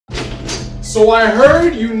So I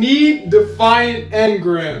heard you need Defiant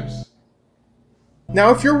Engrams. Now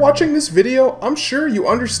if you're watching this video, I'm sure you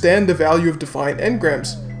understand the value of Defiant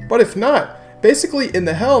Engrams, but if not, basically in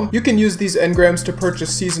the Helm, you can use these engrams to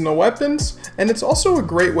purchase seasonal weapons, and it's also a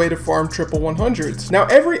great way to farm triple 100s. Now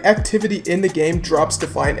every activity in the game drops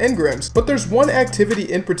Defiant Engrams, but there's one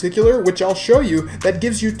activity in particular which I'll show you that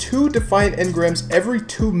gives you 2 Defiant Engrams every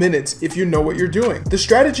 2 minutes if you know what you're doing. The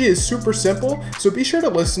strategy is super simple, so be sure to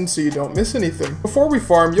listen so you don't miss anything. Before we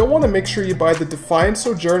farm, you'll want to make sure you buy the Defiant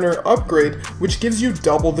Sojourner upgrade, which gives you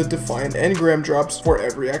double the Defiant Engram drops for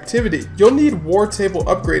every activity. You'll need war table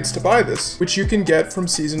upgrades to buy this, which you can get from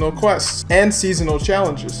seasonal quests and seasonal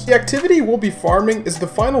challenges. The activity we'll be farming is the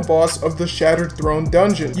final boss of the Shattered Throne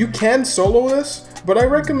dungeon. You can solo this, but I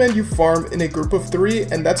recommend you farm in a group of 3,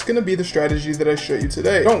 and that's going to be the strategy that I show you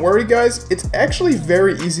today. Don't worry guys, it's actually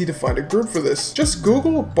very easy to find a group for this. Just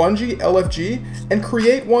Google Bungie LFG and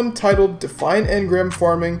create one titled Defiant Engram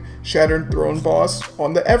Farming Shattered Throne Boss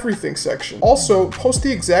on the Everything section. Also, post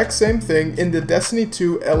the exact same thing in the Destiny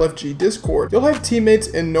 2 LFG Discord. You'll have teammates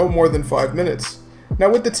in no more than 5 minutes. Now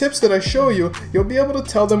with the tips that I show you, you'll be able to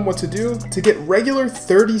tell them what to do to get regular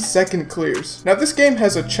 30-second clears. Now this game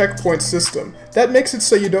has a checkpoint system. That makes it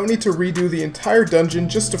so you don't need to redo the entire dungeon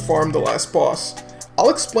just to farm the last boss. I'll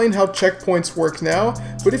explain how checkpoints work now,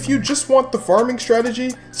 but if you just want the farming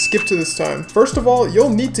strategy, skip to this time. First of all, you'll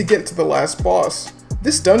need to get to the last boss.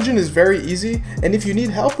 This dungeon is very easy, and if you need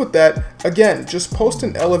help with that, again, just post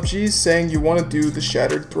an LFG saying you want to do the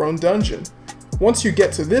Shattered Throne dungeon. Once you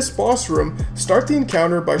get to this boss room, start the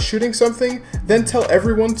encounter by shooting something, then tell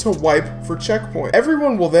everyone to wipe for checkpoint.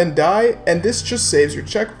 Everyone will then die, and this just saves your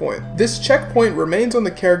checkpoint. This checkpoint remains on the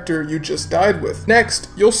character you just died with. Next,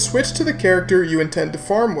 you'll switch to the character you intend to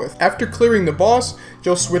farm with. After clearing the boss,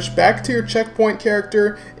 you'll switch back to your checkpoint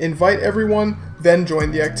character, invite everyone, then join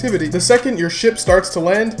the activity. The second your ship starts to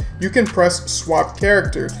land, you can press swap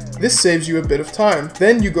character. This saves you a bit of time.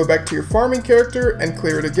 Then you go back to your farming character and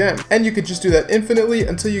clear it again. And you could just do that infinitely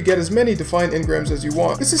until you get as many Defiant Engrams as you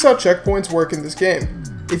want. This is how checkpoints work in this game.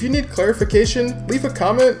 If you need clarification, leave a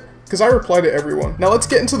comment, because I reply to everyone. Now let's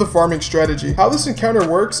get into the farming strategy. How this encounter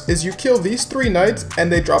works is you kill these 3 knights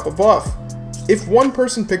and they drop a buff. If one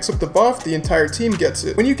person picks up the buff, the entire team gets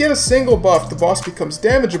it. When you get a single buff, the boss becomes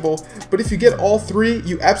damageable, but if you get all 3,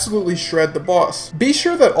 you absolutely shred the boss. Be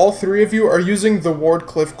sure that all 3 of you are using the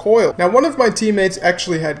Wardcliff coil. Now one of my teammates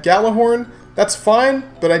actually had Galahorn. That's fine,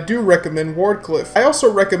 but I do recommend Wardcliff. I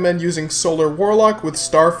also recommend using Solar Warlock with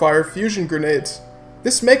Starfire fusion grenades.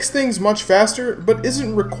 This makes things much faster, but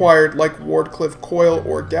isn't required like Wardcliff Coil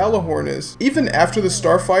or Galahorn is. Even after the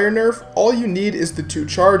Starfire nerf, all you need is the 2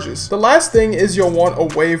 charges. The last thing is you'll want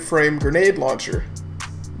a Waveframe grenade launcher.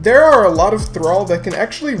 There are a lot of Thrall that can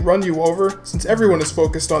actually run you over since everyone is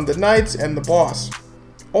focused on the knights and the boss.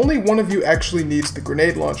 Only one of you actually needs the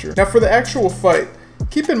grenade launcher. Now for the actual fight,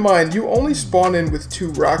 keep in mind you only spawn in with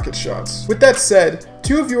 2 rocket shots. With that said,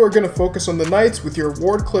 2 of you are going to focus on the knights with your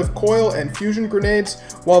Wardcliff coil and fusion grenades,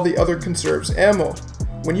 while the other conserves ammo.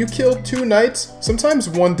 When you kill 2 knights, sometimes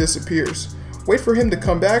one disappears. Wait for him to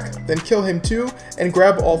come back, then kill him too, and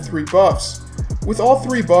grab all 3 buffs. With all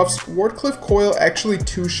 3 buffs, Wardcliff coil actually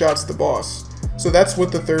 2-shots the boss. So that's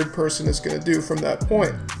what the 3rd person is going to do from that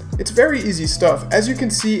point. It's very easy stuff. As you can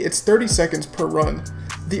see, it's 30 seconds per run.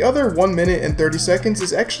 The other 1 minute and 30 seconds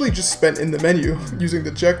is actually just spent in the menu, using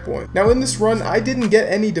the checkpoint. Now in this run, I didn't get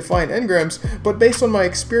any Defiant Engrams, but based on my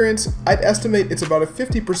experience, I'd estimate it's about a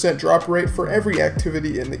 50% drop rate for every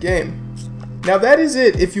activity in the game. Now that is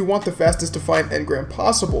it if you want the fastest Defiant Engram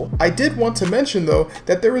possible. I did want to mention though,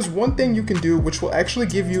 that there is one thing you can do which will actually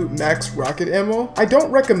give you max rocket ammo. I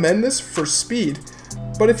don't recommend this for speed,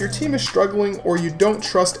 but if your team is struggling or you don't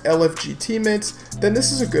trust LFG teammates, then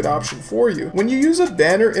this is a good option for you. When you use a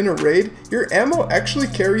banner in a raid, your ammo actually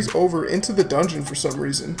carries over into the dungeon for some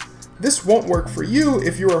reason. This won't work for you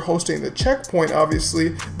if you are hosting the checkpoint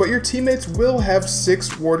obviously, but your teammates will have 6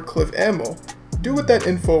 Wardcliff ammo. Do with that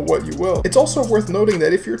info what you will. It's also worth noting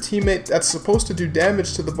that if your teammate that's supposed to do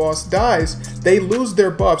damage to the boss dies, they lose their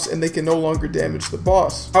buffs and they can no longer damage the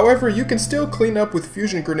boss. However, you can still clean up with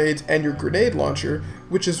fusion grenades and your grenade launcher,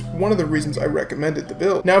 which is one of the reasons I recommended the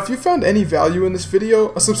build. Now if you found any value in this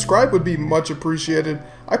video, a subscribe would be much appreciated.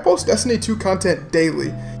 I post Destiny 2 content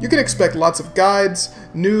daily. You can expect lots of guides,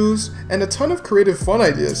 news, and a ton of creative fun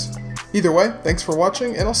ideas. Either way, thanks for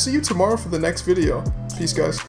watching, and I'll see you tomorrow for the next video. Peace guys.